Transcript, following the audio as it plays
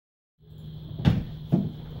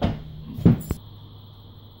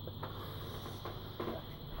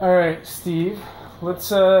All right, Steve. Let's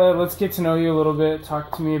get to know you a little bit.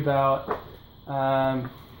 Talk to me about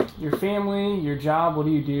your family, your job. What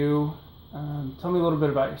do you do? Tell me a little bit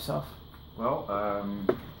about yourself. Well,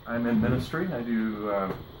 I'm in ministry.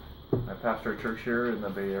 I pastor a church here in the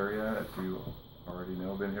Bay Area, as you already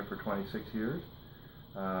know. Been here for 26 years.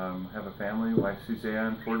 Have a family, wife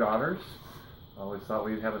Suzanne, 4 daughters. Always thought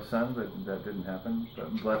we'd have a son, but that didn't happen. But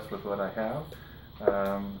I'm blessed with what I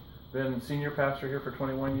have. Been senior pastor here for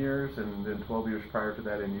 21 years, and then 12 years prior to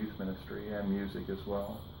that in youth ministry and music as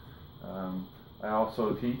well. I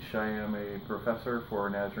also teach. I am a professor for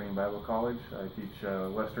Nazarene Bible College. I teach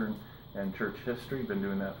Western and church history. Been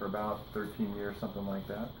doing that for about 13 years, something like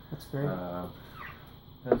that. That's great.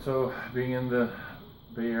 And so being in the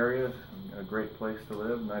Bay Area, a great place to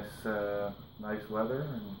live, nice weather,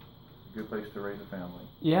 and a good place to raise a family.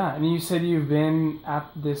 Yeah, and you said you've been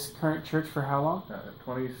at this current church for how long?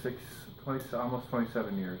 almost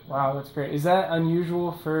 27 years. Wow, that's great. Is that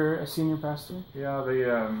unusual for a senior pastor? Yeah,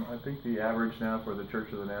 I think the average now for the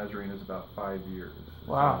Church of the Nazarene is about 5 years.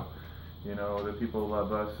 Wow. So, the people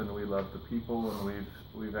love us and we love the people, and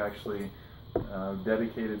we've actually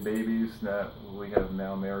dedicated babies that we have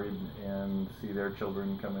now married and see their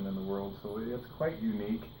children come in the world. So it's quite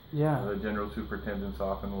unique. Yeah. The general superintendents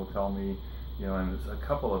often will tell me, and there's a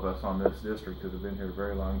couple of us on this district that have been here a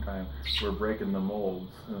very long time, we're breaking the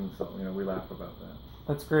molds, and so we laugh about that.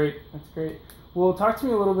 That's great. That's great. Well, talk to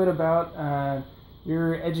me a little bit about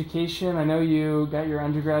your education. I know you got your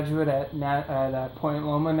undergraduate at Point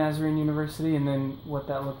Loma Nazarene University, and then what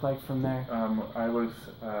that looked like from there. I was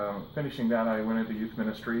finishing that. I went into youth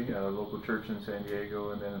ministry at a local church in San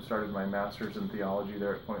Diego, and then started my master's in theology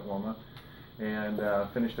there at Point Loma, and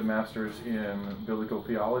finished a master's in biblical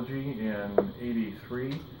theology in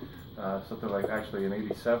 '83, something like actually in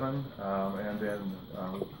 '87, and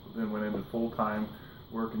then went into full-time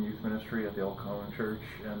work in youth ministry at the Comm Church.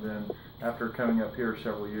 And then after coming up here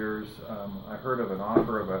several years, I heard of an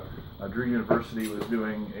offer of Drew University was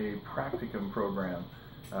doing a practicum program,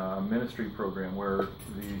 ministry program, where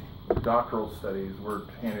the doctoral studies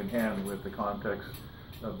worked hand in hand with the context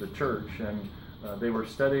of the church, and they were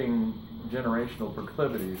studying generational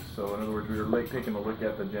proclivities. So in other words, we were taking a look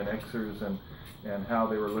at the Gen Xers and how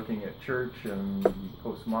they were looking at church and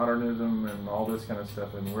postmodernism and all this kind of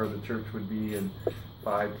stuff, and where the church would be in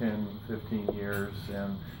 5, 10, 15 years,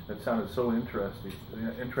 and it sounded so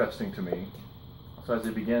interesting to me. So as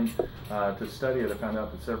I began to study it, I found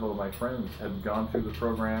out that several of my friends had gone through the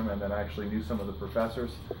program, and then I actually knew some of the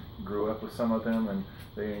professors, grew up with some of them, and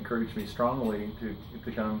they encouraged me strongly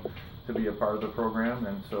to come to be a part of the program.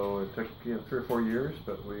 And so it took 3 or 4 years,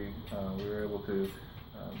 but we were able to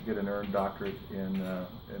get an earned doctorate in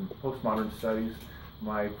postmodern studies.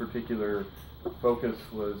 My particular focus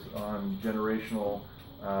was on generational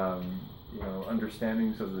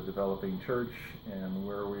understandings of the developing church, and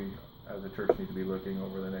where we as a church need to be looking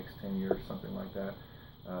over the next 10 years, something like that,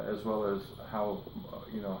 as well as how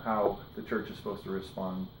the church is supposed to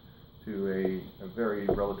respond to a very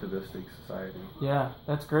relativistic society. Yeah,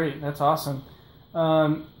 that's great. That's awesome.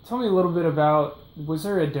 Tell me a little bit about, was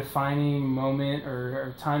there a defining moment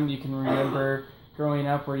or time that you can remember growing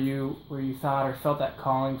up where you thought or felt that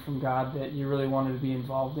calling from God that you really wanted to be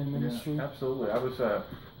involved in ministry? Yeah, absolutely.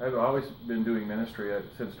 I've always been doing ministry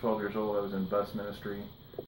since 12 years old. I was in bus ministry